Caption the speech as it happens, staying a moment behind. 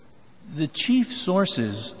The chief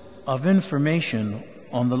sources of information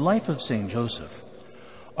on the life of St. Joseph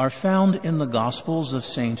are found in the Gospels of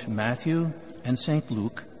St. Matthew and St.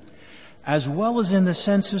 Luke, as well as in the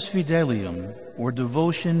Sensus Fidelium, or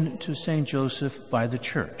devotion to St. Joseph by the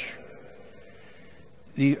Church.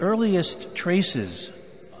 The earliest traces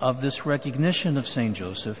of this recognition of St.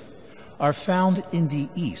 Joseph are found in the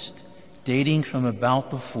East, dating from about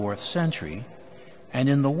the 4th century, and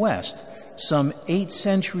in the West, some 8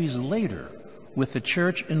 centuries later, with the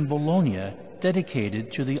church in Bologna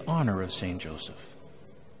dedicated to the honor of St. Joseph.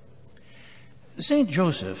 St.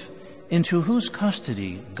 Joseph, into whose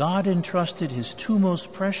custody God entrusted his 2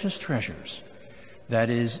 most precious treasures, that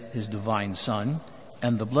is, his divine Son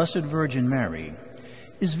and the Blessed Virgin Mary,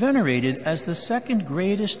 is venerated as the 2nd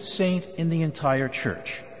greatest saint in the entire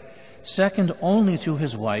Church, second only to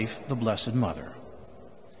his wife, the Blessed Mother.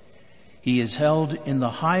 He is held in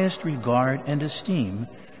the highest regard and esteem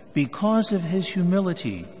because of his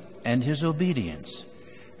humility and his obedience,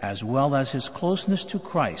 as well as his closeness to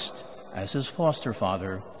Christ as his foster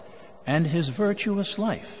father and his virtuous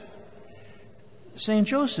life. St.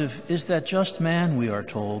 Joseph is that just man, we are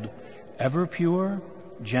told, ever pure,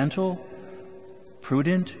 gentle,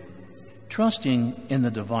 prudent, trusting in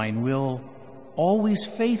the divine will, always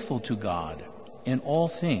faithful to God in all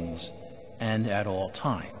things and at all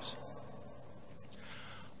times.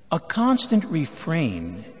 A constant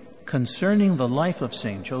refrain concerning the life of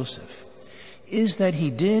St. Joseph is that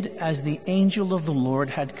he did as the angel of the Lord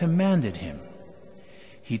had commanded him.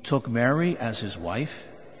 He took Mary as his wife.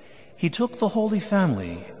 He took the Holy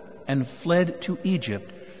Family and fled to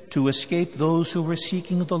Egypt to escape those who were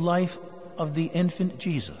seeking the life of the infant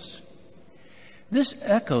Jesus. This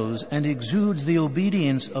echoes and exudes the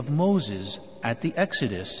obedience of Moses at the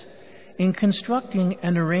Exodus in constructing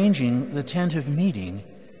and arranging the tent of meeting,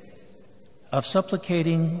 of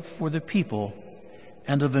supplicating for the people,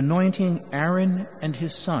 and of anointing Aaron and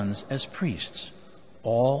his sons as priests,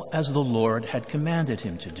 all as the Lord had commanded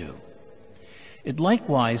him to do. It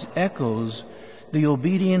likewise echoes the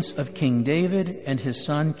obedience of King David and his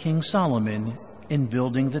son King Solomon in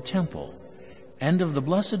building the temple, and of the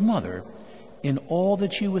Blessed Mother in all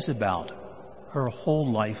that she was about her whole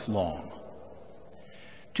life long.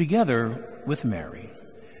 Together with Mary,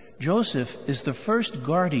 Joseph is the first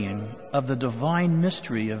guardian of the divine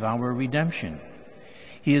mystery of our redemption.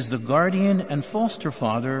 He is the guardian and foster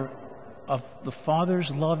father of the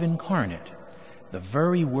Father's love incarnate, the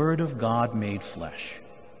very Word of God made flesh.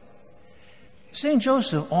 St.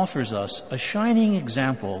 Joseph offers us a shining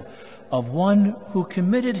example of one who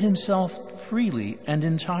committed himself freely and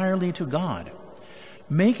entirely to God,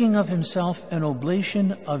 making of himself an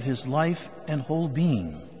oblation of his life and whole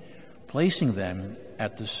being, placing them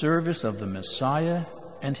at the service of the Messiah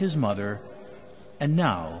and his mother, and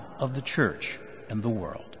now of the Church and the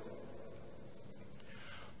world.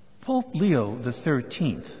 Pope Leo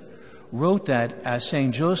XIII wrote that as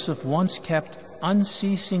St. Joseph once kept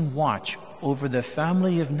unceasing watch over the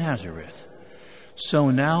family of Nazareth, so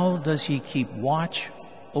now does he keep watch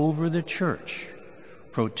over the Church,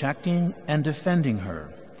 protecting and defending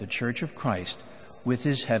her, the Church of Christ, with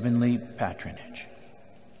his heavenly patronage.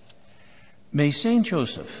 May St.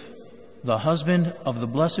 Joseph, the husband of the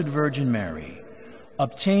Blessed Virgin Mary,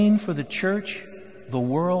 obtain for the Church, the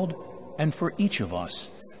world, and for each of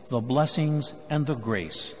us the blessings and the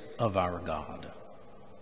grace of our God.